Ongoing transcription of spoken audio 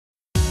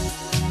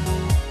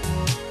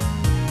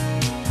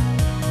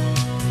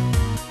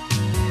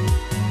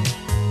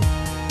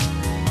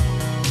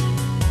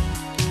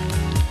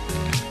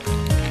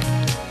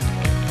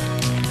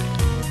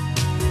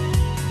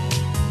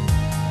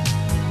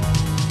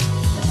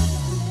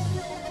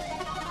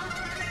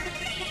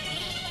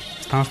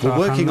We're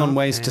working on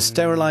ways to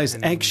sterilise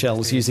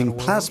eggshells using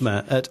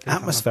plasma at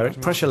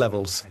atmospheric pressure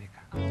levels.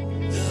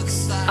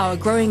 Our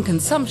growing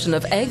consumption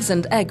of eggs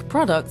and egg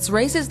products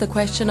raises the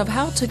question of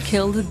how to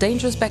kill the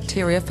dangerous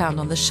bacteria found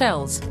on the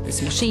shells.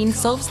 This machine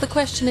solves the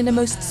question in a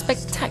most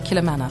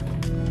spectacular manner.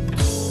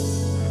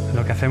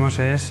 We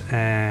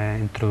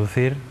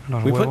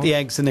put the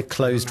eggs in a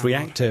closed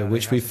reactor,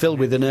 which we fill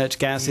with inert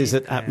gases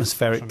at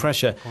atmospheric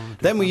pressure.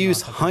 Then we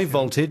use high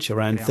voltage,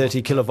 around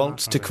 30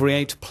 kilovolts, to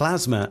create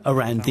plasma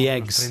around the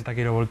eggs.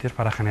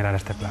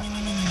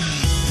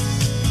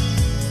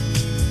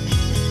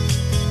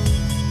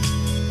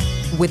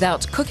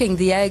 Without cooking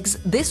the eggs,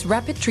 this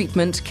rapid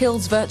treatment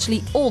kills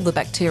virtually all the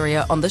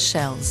bacteria on the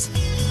shells.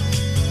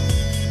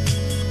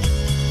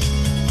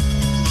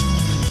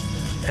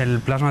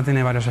 The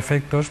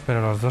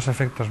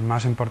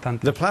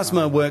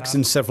plasma works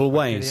in several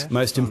ways.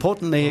 Most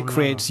importantly, it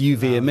creates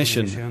UV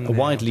emission, a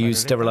widely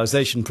used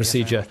sterilisation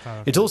procedure.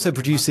 It also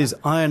produces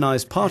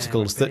ionized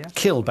particles that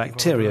kill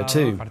bacteria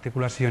too.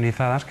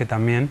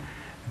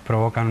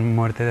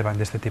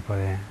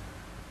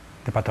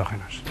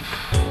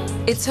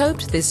 It's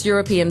hoped this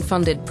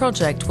European-funded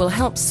project will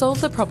help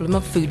solve the problem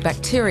of food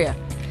bacteria.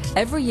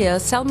 Every year,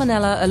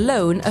 Salmonella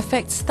alone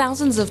affects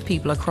thousands of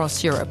people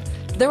across Europe.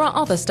 There are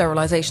other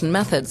sterilisation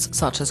methods,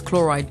 such as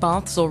chloride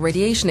baths or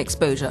radiation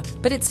exposure,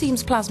 but it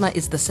seems plasma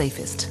is the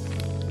safest.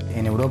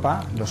 In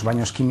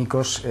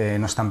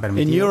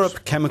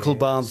Europe, chemical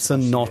baths are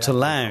not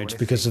allowed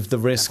because of the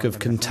risk of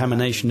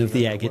contamination of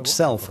the egg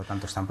itself,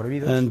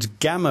 and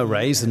gamma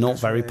rays are not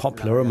very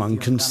popular among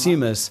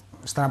consumers.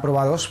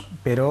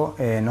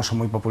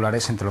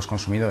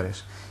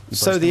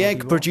 So the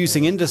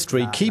egg-producing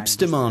industry keeps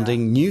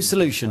demanding new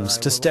solutions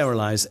to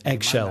sterilise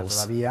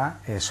eggshells.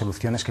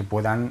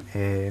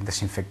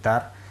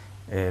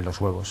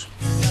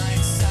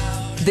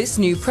 This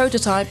new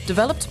prototype,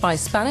 developed by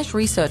Spanish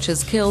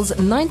researchers, kills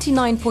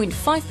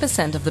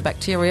 99.5% of the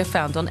bacteria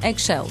found on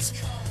eggshells.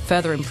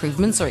 Further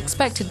improvements are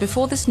expected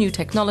before this new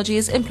technology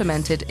is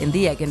implemented in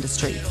the egg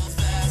industry.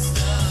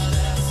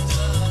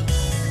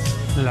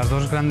 The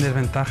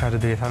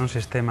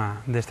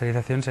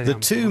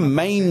two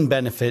main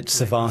benefits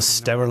of our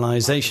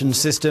sterilisation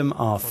system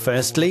are,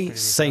 firstly,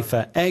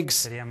 safer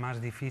eggs,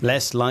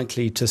 less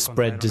likely to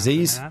spread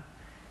disease,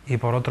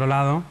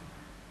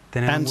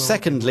 and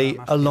secondly,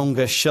 a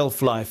longer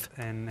shelf life,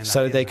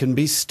 so they can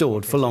be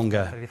stored for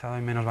longer.